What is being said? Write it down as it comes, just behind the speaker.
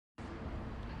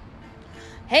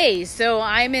Hey, so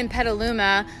I'm in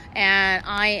Petaluma and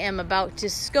I am about to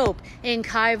scope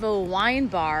INCAVO wine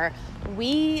bar.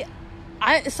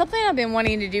 Something I've been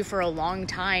wanting to do for a long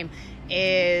time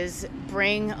is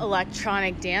bring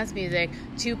electronic dance music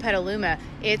to Petaluma.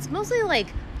 It's mostly like,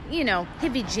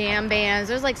 hippie jam bands.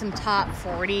 There's like some top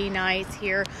 40 nights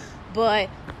here, but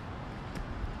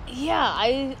yeah,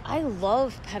 I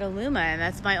love Petaluma, and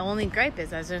that's my only gripe is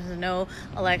that there's no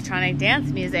electronic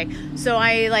dance music. So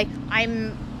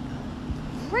I'm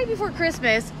right before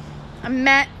Christmas, I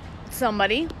met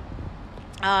somebody,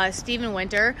 Stephen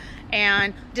Winter,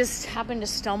 and just happened to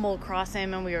stumble across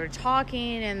him, and we were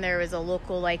talking, and there was a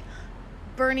local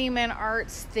Burning Man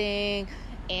arts thing,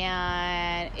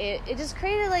 and it just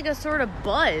created a sort of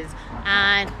buzz,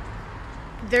 and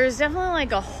there's definitely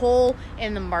a hole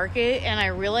in the market, and I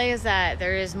realized that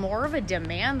there is more of a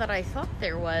demand than I thought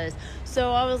there was.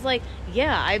 So I was like,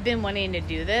 yeah, I've been wanting to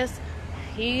do this.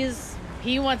 He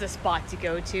wants a spot to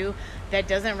go to that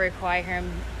doesn't require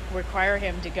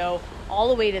him to go all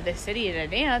the way to the city to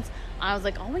dance. I was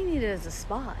like, all we need is a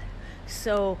spot.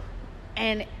 So,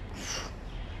 and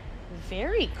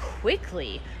very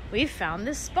quickly we found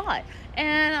this spot,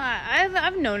 and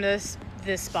I've known this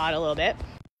spot a little bit.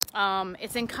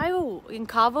 It's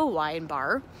INCAVO wine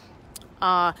bar.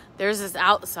 There's this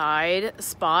outside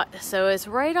spot. So it's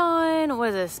right on, what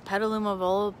is this,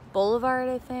 Petaluma Boulevard,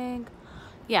 I think.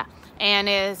 Yeah. And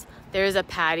there's a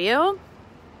patio.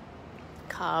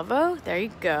 Cavo, there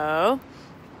you go.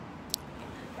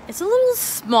 It's a little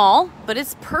small, but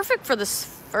it's perfect for this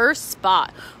first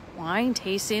spot. Wine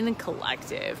tasting and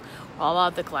collective. We're all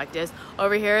about the collectives.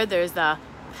 Over here, there's the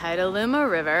Petaluma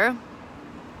River.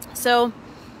 So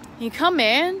you come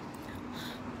in,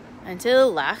 and to the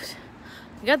left,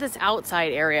 you got this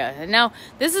outside area. And now,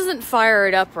 this isn't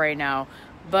fired up right now,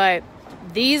 but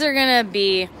these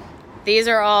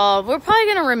are all, we're probably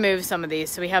going to remove some of these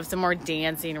so we have some more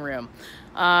dancing room.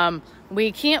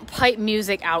 We can't pipe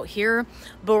music out here,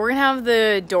 but we're going to have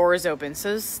the doors open,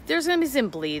 so there's going to be some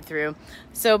bleed through.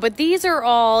 So, but these are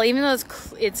all, even though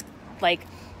it's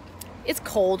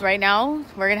cold right now,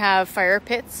 we're going to have fire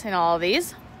pits in all of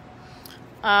these.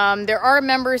 There are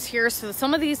members here, so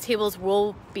some of these tables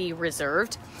will be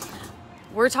reserved.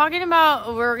 We're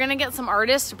going to get some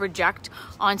artists to project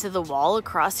onto the wall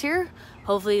across here.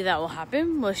 Hopefully that will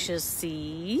happen. We'll just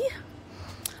see.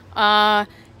 And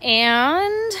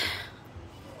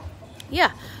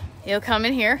yeah, you'll come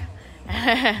in here.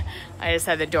 I just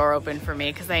had the door open for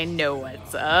me because I know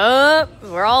what's up.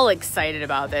 We're all excited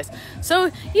about this.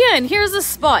 So yeah, and here's the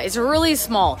spot. It's really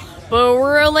small, but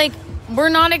we're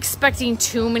not expecting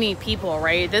too many people,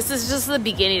 right? This is just the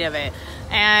beginning of it.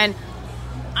 And,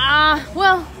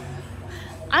 well,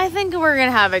 I think we're going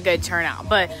to have a good turnout.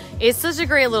 But it's such a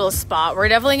great little spot. We're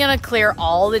definitely going to clear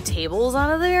all the tables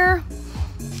out of there.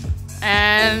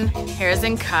 And here's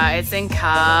it's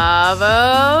INCAVO.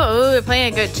 Ooh, we're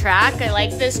playing a good track. I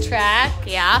like this track.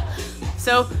 Yeah.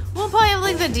 So we'll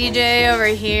probably have the DJ over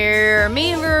here, or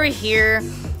me over here.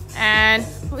 And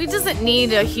we doesn't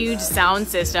need a huge sound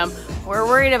system. We're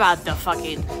worried about the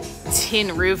fucking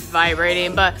tin roof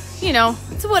vibrating, but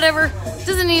it's whatever. It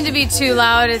doesn't need to be too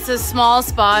loud. It's a small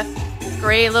spot.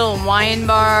 Great little wine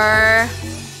bar.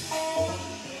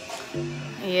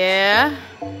 Yeah.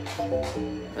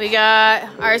 We got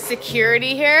our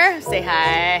security here. Say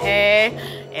hi. Hey.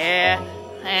 Yeah.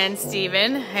 And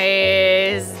Steven.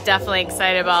 Hey, is definitely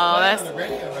excited about all this.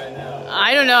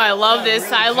 I don't know. I love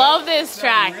this. I love this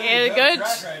track.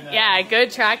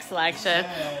 Good track selection.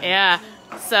 Yeah.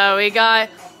 So we got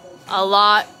a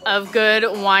lot of good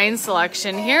wine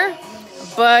selection here.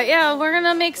 But yeah, we're going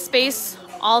to make space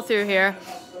all through here.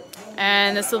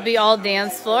 And this will be all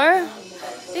dance floor.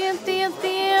 Dance, dance,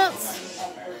 dance.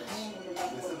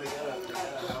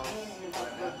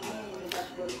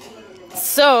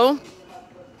 So,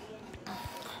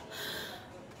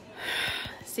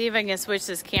 see if I can switch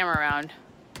this camera around.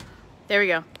 There we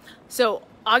go. So,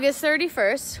 August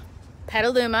 31st,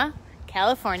 Petaluma,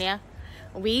 California,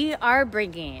 we are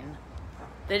bringing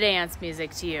the dance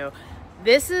music to you.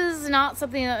 This is not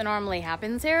something that normally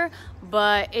happens here,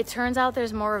 but it turns out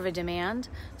there's more of a demand.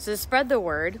 So spread the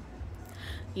word.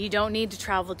 You don't need to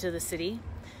travel to the city.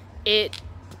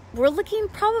 We're looking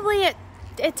probably at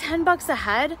 $10 a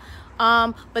head,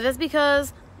 but that's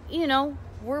because,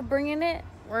 we're bringing it.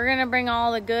 We're going to bring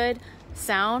all the good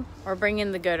sound. We're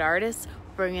bringing the good artists.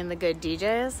 We're bringing the good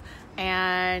DJs.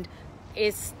 And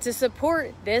it's to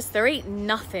support this. There ain't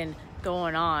nothing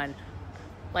going on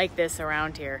like this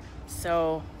around here.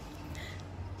 So,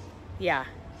 yeah,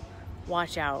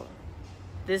 watch out.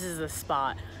 This is the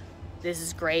spot. This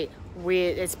is great.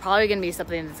 It's probably going to be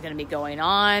something that's going to be going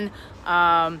on.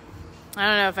 I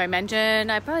don't know if I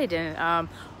mentioned, I probably didn't,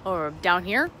 or down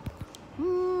here,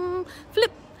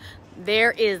 flip,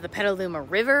 there is the Petaluma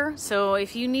River. So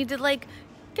if you need to like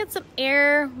get some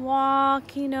air,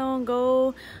 walk, you know, and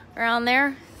go around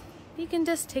there, you can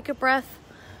just take a breath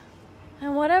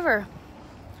and whatever.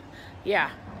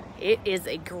 Yeah, it is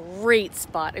a great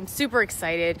spot. I'm super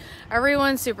excited.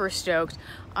 Everyone's super stoked.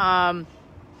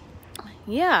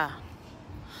 Yeah.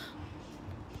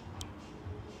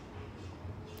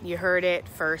 You heard it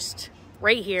first,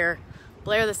 right here.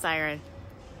 Blair the Siren.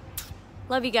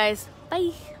 Love you guys.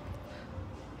 Bye.